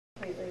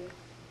completely.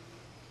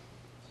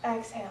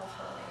 Exhale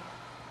fully.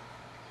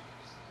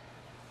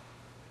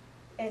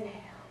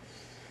 Inhale.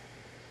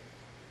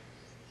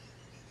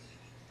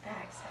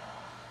 Exhale.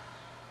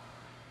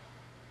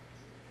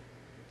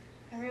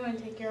 Everyone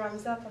take your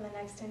arms up on the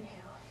next inhale.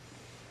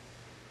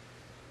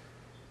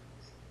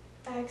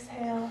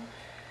 Exhale.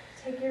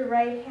 Take your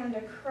right hand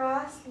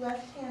across,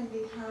 left hand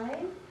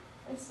behind,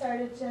 and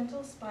start a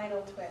gentle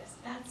spinal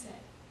twist. That's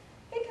it.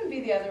 It can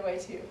be the other way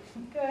too.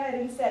 Go ahead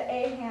and set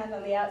a hand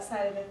on the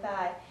outside of the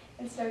thigh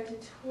and start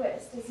to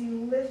twist as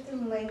you lift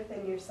and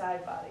lengthen your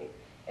side body.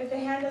 If the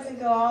hand doesn't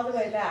go all the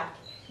way back,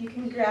 you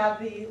can grab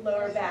the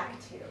lower back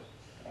too.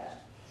 Yeah.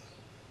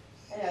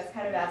 I know, it's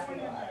kind of asking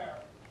a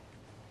lot.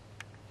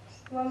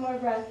 One more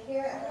breath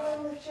here.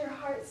 Everyone lift your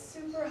heart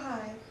super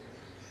high.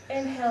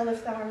 Inhale,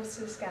 lift the arms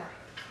to the sky.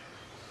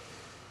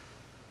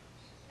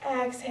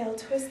 Exhale,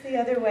 twist the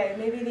other way.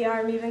 Maybe the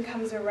arm even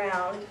comes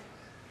around.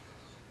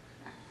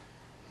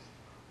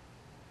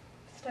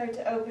 Start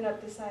to open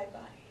up the side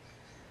body.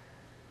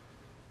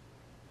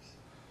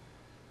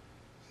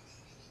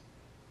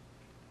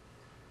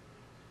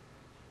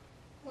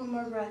 One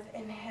more breath.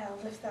 Inhale,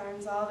 lift the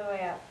arms all the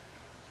way up.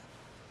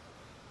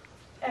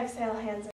 Exhale, hands